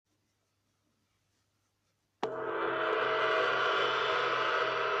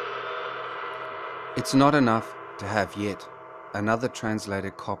It's not enough to have yet another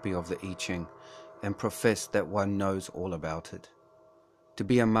translated copy of the I-Ching and profess that one knows all about it. To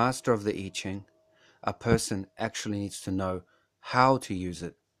be a master of the I-Ching, a person actually needs to know how to use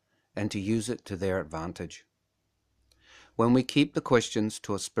it and to use it to their advantage. When we keep the questions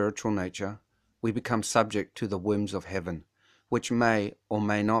to a spiritual nature, we become subject to the whims of heaven, which may or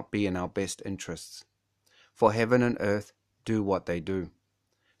may not be in our best interests. For heaven and earth do what they do.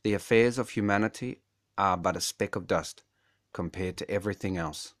 The affairs of humanity are but a speck of dust compared to everything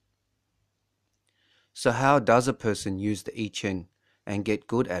else. So how does a person use the I-Ching and get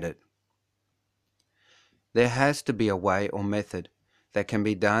good at it? There has to be a way or method that can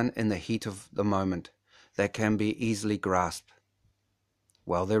be done in the heat of the moment, that can be easily grasped.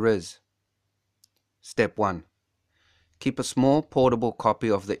 Well, there is. Step 1. Keep a small portable copy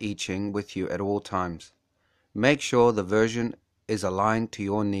of the I-Ching with you at all times. Make sure the version is aligned to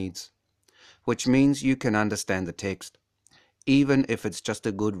your needs, which means you can understand the text, even if it's just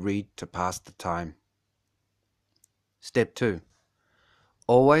a good read to pass the time. Step 2.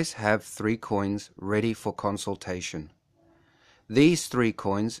 Always have 3 coins ready for consultation. These 3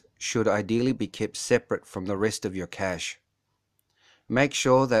 coins should ideally be kept separate from the rest of your cash. Make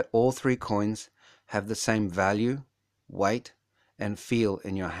sure that all 3 coins have the same value, weight, and feel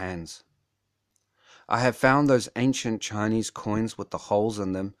in your hands. I have found those ancient Chinese coins with the holes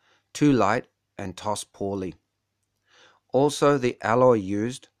in them too light and tossed poorly. Also, the alloy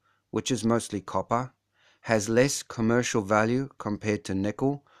used, which is mostly copper, has less commercial value compared to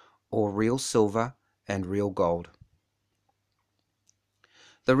nickel or real silver and real gold.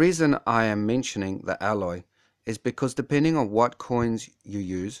 The reason I am mentioning the alloy is because depending on what coins you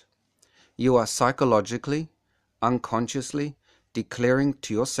use, you are psychologically, unconsciously declaring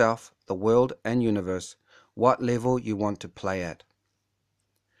to yourself, the world and universe, what level you want to play at.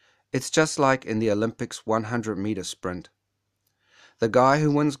 It's just like in the Olympics 100-meter sprint. The guy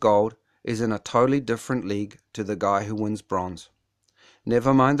who wins gold is in a totally different league to the guy who wins bronze.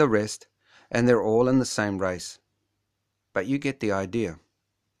 Never mind the rest, and they're all in the same race. But you get the idea.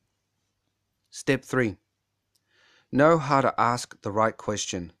 Step 3. Know how to ask the right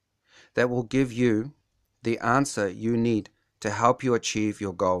question that will give you the answer you need to help you achieve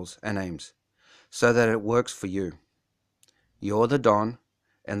your goals and aims, so that it works for you. You're the Don,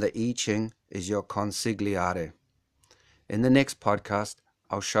 and the I-Ching is your consigliere. In the next podcast,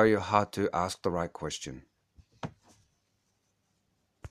 I'll show you how to ask the right question.